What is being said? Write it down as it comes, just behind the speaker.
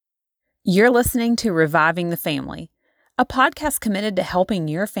You're listening to Reviving the Family, a podcast committed to helping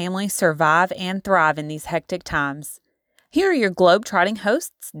your family survive and thrive in these hectic times. Here are your globe-trotting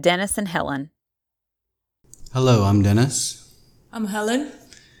hosts, Dennis and Helen. Hello, I'm Dennis. I'm Helen.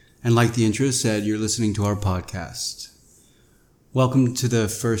 And like the intro said, you're listening to our podcast. Welcome to the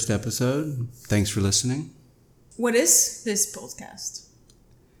first episode. Thanks for listening. What is this podcast?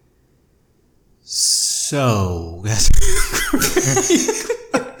 So, that's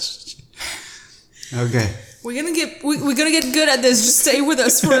okay. We're gonna get good at this. Just stay with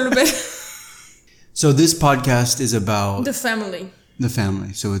us for a little bit. So this podcast is about The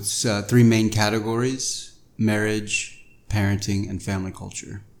family. So it's three main categories: marriage, parenting, and family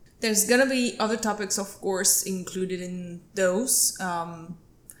culture. There's gonna be other topics, of course, included in those.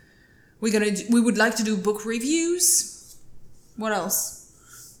 We would like to do book reviews. What else?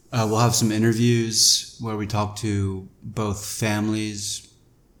 We'll have some interviews where we talk to both families,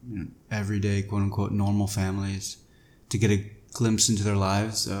 everyday, quote unquote, normal families, to get a glimpse into their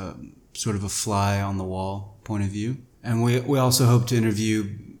lives, sort of a fly on the wall point of view. And we also hope to interview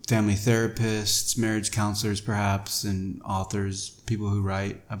family therapists, marriage counselors perhaps, and authors, people who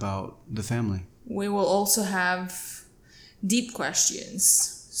write about the family. We will also have deep questions.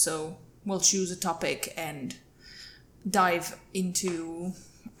 So we'll choose a topic and dive into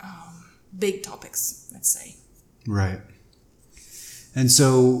big topics, let's say. Right. And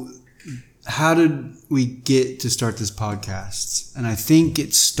so how did we get to start this podcast? And I think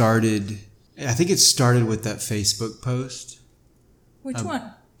it started with that Facebook post. Which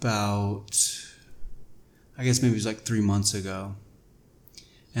one? About, I guess maybe it was like 3 months ago.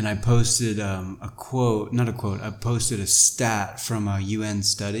 And I posted I posted a stat from a UN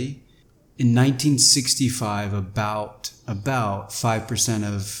study. In 1965, about 5%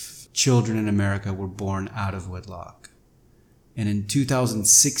 of children in America were born out of wedlock. And in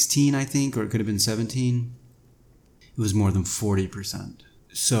 2016, I think, or it could have been 17, it was more than 40%.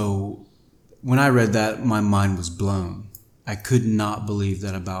 So when I read that, my mind was blown. I could not believe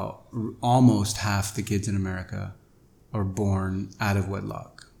that about almost half the kids in America are born out of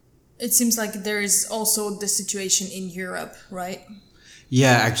wedlock. It seems like there is also the situation in Europe, right?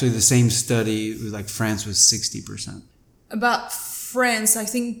 Yeah, actually the same study, like France was 60%. About France, I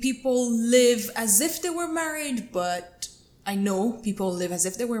think people live as if they were married, but I know people live as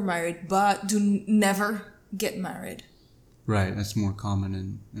if they were married, but do never get married. Right, that's more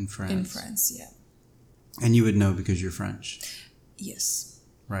common in France. In France, yeah. And you would know because you're French. Yes.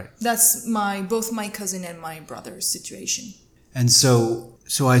 Right. That's both my cousin and my brother's situation. And so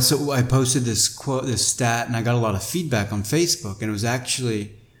I posted this stat, and I got a lot of feedback on Facebook, and it was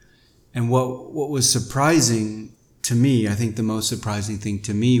actually, and what was surprising to me, I think the most surprising thing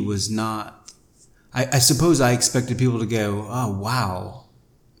to me was not, I suppose I expected people to go, oh wow,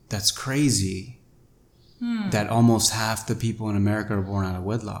 that's crazy. That almost half the people in America are born out of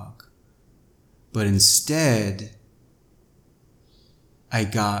wedlock. But instead, a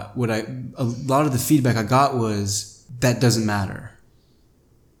lot of the feedback I got was, that doesn't matter.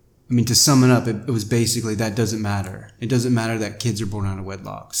 I mean, to sum it up, it was basically, that doesn't matter. It doesn't matter that kids are born out of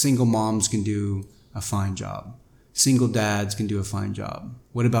wedlock. Single moms can do a fine job. Single dads can do a fine job.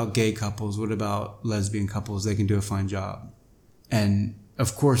 What about gay couples? What about lesbian couples? They can do a fine job. And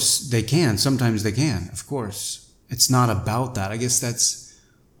of course they can. Sometimes they can, of course. It's not about that. I guess that's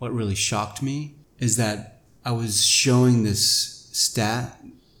what really shocked me, is that I was showing this stat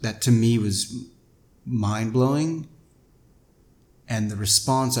that to me was mind-blowing. And the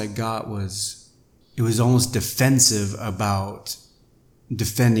response I got was, it was almost defensive about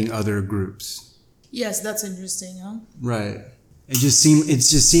defending other groups. Yes, that's interesting, huh? Right. It just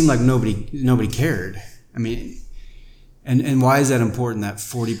seemed like nobody cared. I mean, and why is that important, that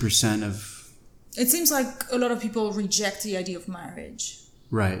 40% of... It seems like a lot of people reject the idea of marriage.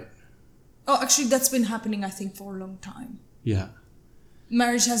 Right. Oh, actually, that's been happening, I think, for a long time. Yeah.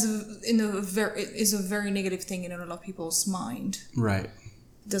 Marriage is a very negative thing in a lot of people's mind. Right.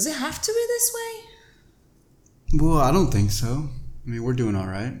 Does it have to be this way? Well, I don't think so. I mean, we're doing all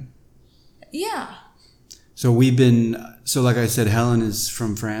right. Yeah. So like I said, Helen is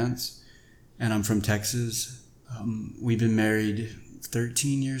from France and I'm from Texas. We've been married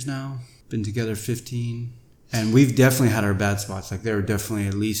 13 years now, been together 15. And we've definitely had our bad spots. Like there were definitely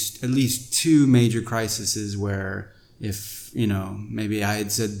at least two major crises where if, maybe I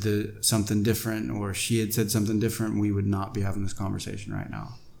had said something different or she had said something different, we would not be having this conversation right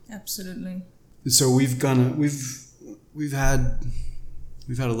now. Absolutely. So we've had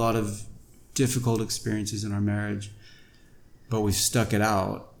a lot of difficult experiences in our marriage, but we've stuck it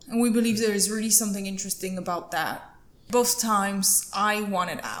out. And we believe there is really something interesting about that. Both times I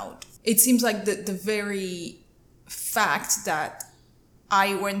wanted out. it seems like the very fact that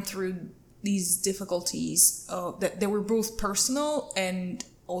I went through these difficulties, that they were both personal and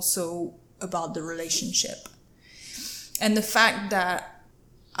also about the relationship. And the fact that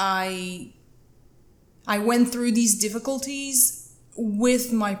I went through these difficulties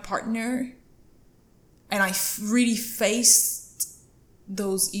with my partner, and I really faced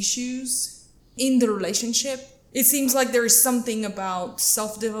those issues in the relationship. It seems like there is something about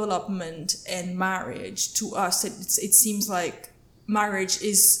self-development and marriage to us. It seems like marriage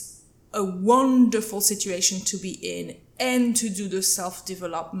is a wonderful situation to be in and to do the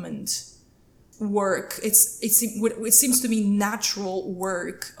self-development work. It seems to be natural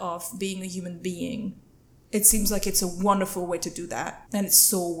work of being a human being. It seems like it's a wonderful way to do that, and it's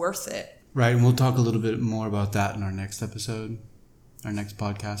so worth it. Right, and we'll talk a little bit more about that in our next episode, our next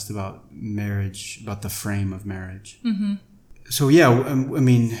podcast about marriage, about the frame of marriage. Mm-hmm. So yeah, I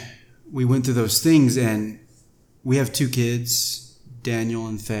mean, we went through those things, and we have 2 kids, Daniel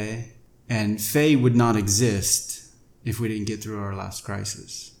and Faye, and Faye would not exist if we didn't get through our last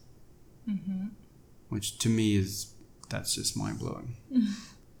crisis, mm-hmm. which to me that's just mind-blowing. Mm-hmm.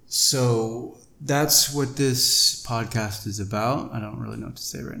 So that's what this podcast is about. I don't really know what to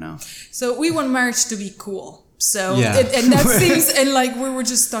say right now. So we want marriage to be cool. So, yeah. And that seems, and like we were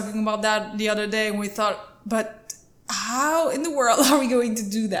just talking about that the other day, and we thought, but how in the world are we going to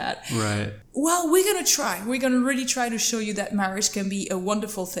do that? Right. Well, we're going to try. We're going to really try to show you that marriage can be a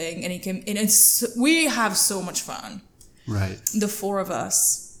wonderful thing, and we have so much fun. Right. The 4 of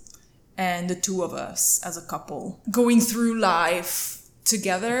us and the 2 of us as a couple going through life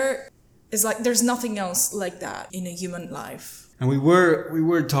together. It's like there's nothing else like that in a human life. And we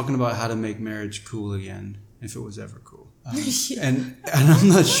were talking about how to make marriage cool again, if it was ever cool. Yeah. And I'm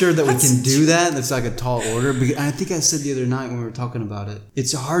not sure that we can do that. That's like a tall order. Because I think I said the other night when we were talking about it,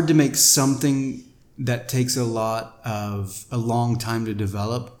 it's hard to make something that takes a long time to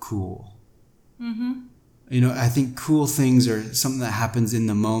develop cool. Mm-hmm. You know, I think cool things are something that happens in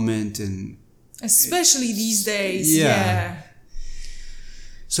the moment, and especially these days. Yeah.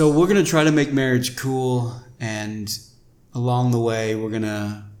 So we're going to try to make marriage cool, and along the way, we're going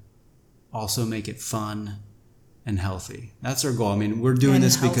to also make it fun and healthy. That's our goal. I mean, we're doing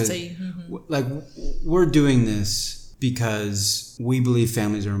this because we're doing this because we believe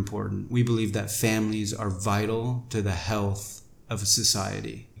families are important. We believe that families are vital to the health of a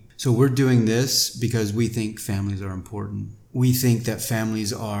society. So we're doing this because we think families are important. We think that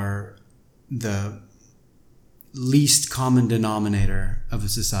families are the least common denominator of a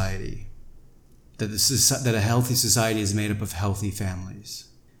society, that a healthy society is made up of healthy families.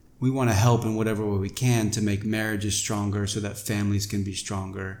 We want to help in whatever way we can to make marriages stronger, so that families can be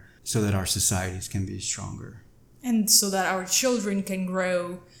stronger, so that our societies can be stronger, and so that our children can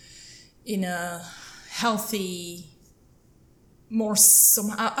grow in a healthy,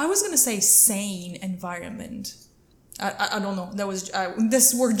 I was going to say sane environment. I don't know.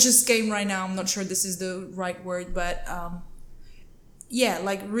 This word just came right now. I'm not sure this is the right word, but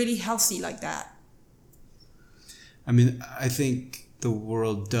like really healthy like that. I mean, I think the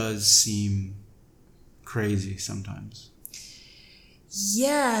world does seem crazy sometimes.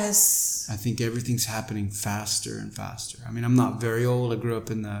 Yes. I think everything's happening faster and faster. I mean, I'm not very old. I grew up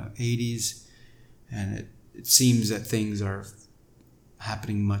in the 80s, and it seems that things are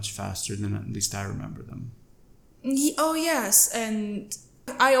happening much faster than at least I remember them. Oh, yes. And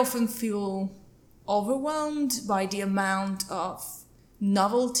I often feel overwhelmed by the amount of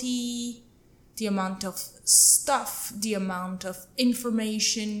novelty, the amount of stuff, the amount of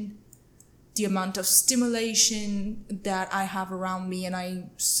information, the amount of stimulation that I have around me. And I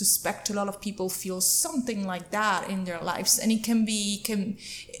suspect a lot of people feel something like that in their lives. And it can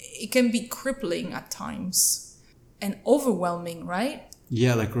be crippling at times and overwhelming, right?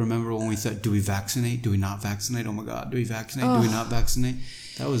 Yeah, like remember when we thought, do we vaccinate? Do we not vaccinate? Oh my God, do we vaccinate? Do we not vaccinate?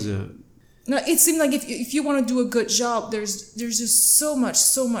 That was No, it seemed like if you want to do a good job, there's just so much.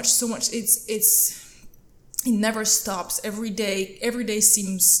 It never stops. Every day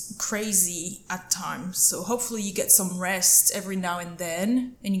seems crazy at times. So hopefully you get some rest every now and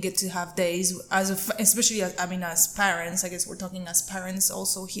then, and you get to have days especially as parents. I guess we're talking as parents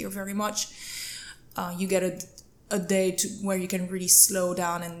also here very much. You get a day where you can really slow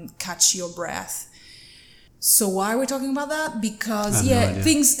down and catch your breath. So why are we talking about that? Because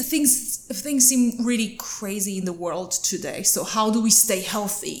things seem really crazy in the world today. So how do we stay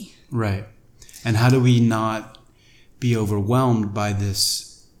healthy? Right. And how do we not be overwhelmed by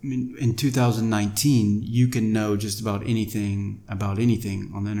this? I mean, in 2019, you can know just about anything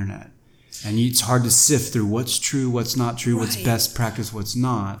on the internet. And it's hard to sift through what's true, what's not true, what's Right. best practice, what's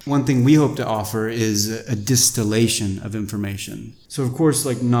not. One thing we hope to offer is a distillation of information. So of course,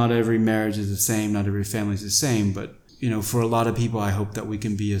 like not every marriage is the same, not every family is the same, but for a lot of people, I hope that we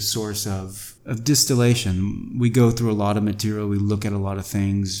can be a source of distillation. We go through a lot of material, we look at a lot of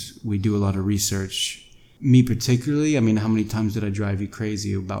things, we do a lot of research. Me particularly, I mean, how many times did I drive you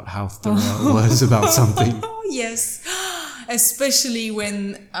crazy about how thorough it was about something? Oh, yes. Especially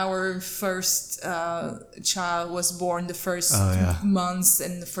when our first child was born, the first months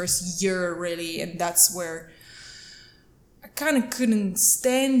and the first year, really. And that's where I kind of couldn't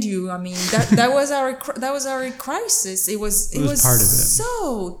stand you. I mean, that was our crisis. It was part of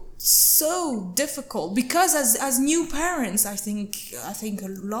it. So difficult because as new parents, I think a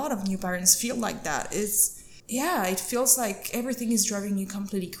lot of new parents feel like that. It feels like everything is driving you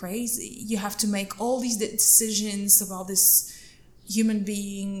completely crazy. You have to make all these decisions about this human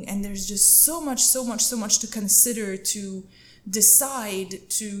being, and there's just so much to consider, to decide,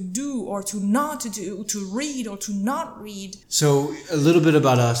 to do or to not to do, to read or to not read. So a little bit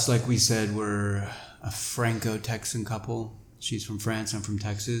about us, like we said, we're a Franco-Texan couple. She's from France, I'm from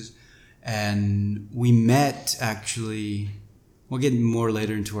Texas. And we met actually, we'll get more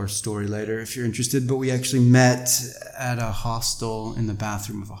later into our story later if you're interested, but we actually met at a hostel, in the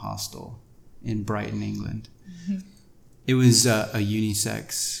bathroom of a hostel in Brighton, England. Mm-hmm. It was a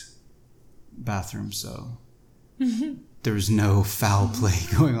unisex bathroom, so there was no foul play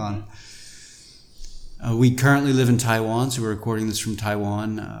going on. We currently live in Taiwan, so we're recording this from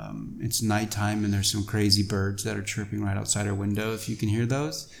Taiwan. It's nighttime and there's some crazy birds that are chirping right outside our window, if you can hear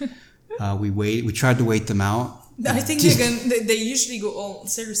those. We tried to wait them out. I think they usually go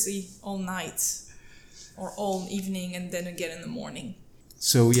all night or all evening and then again in the morning.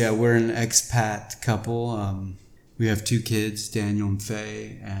 So yeah, we're an expat couple. We have 2 kids, Daniel and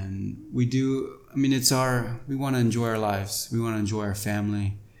Faye, and we want to enjoy our lives. We want to enjoy our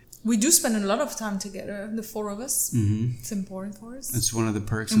family. We do spend a lot of time together, the 4 of us. Mm-hmm. It's important for us. It's one of the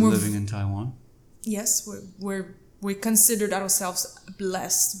perks of living in Taiwan. Yes, we considered ourselves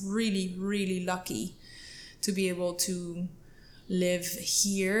blessed, really, really lucky to be able to live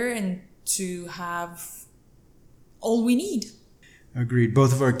here and to have all we need. Agreed.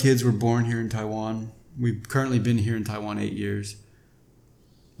 Both of our kids were born here in Taiwan. We've currently been here in Taiwan 8 years.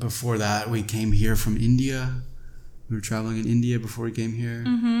 Before that, we came here from India. We were traveling in India before we came here.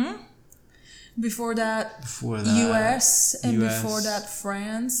 Mm-hmm. Before that, US, and US. Before that,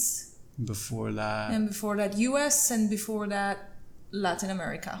 France. Before that. And before that, US, and before that, Latin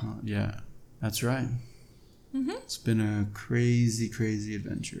America. Yeah, that's right. Mm-hmm. It's been a crazy, crazy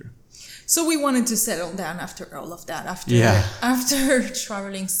adventure. So we wanted to settle down after all of that. After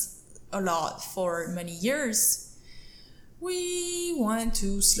traveling a lot for many years, we wanted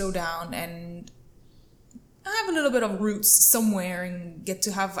to slow down and have a little bit of roots somewhere and get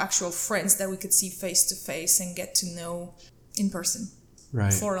to have actual friends that we could see face to face and get to know in person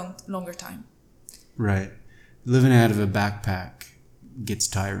for a longer time. Right. Living out of a backpack gets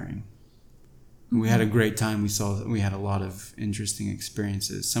tiring. We had a great time. We had a lot of interesting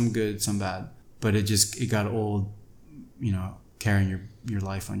experiences, some good, some bad, but it got old, carrying your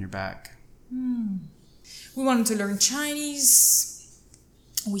life on your back. We wanted to learn Chinese.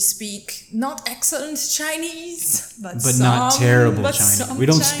 We speak not excellent Chinese, but not terrible Chinese. We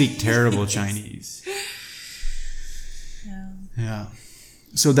don't speak terrible Chinese. Yeah.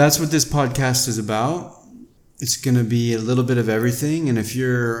 So that's what this podcast is about. It's going to be a little bit of everything. And if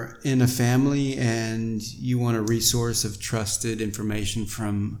you're in a family and you want a resource of trusted information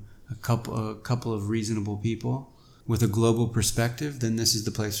from a couple of reasonable people with a global perspective, then this is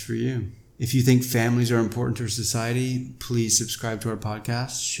the place for you. If you think families are important to our society, please subscribe to our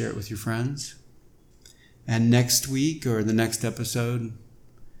podcast, share it with your friends. And next week or the next episode,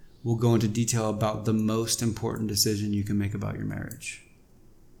 we'll go into detail about the most important decision you can make about your marriage.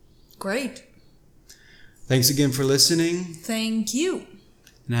 Great. Thanks again for listening. Thank you.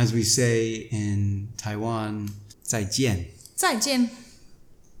 And as we say in Taiwan, 再见. 再见.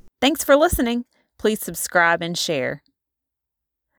 Thanks for listening. Please subscribe and share.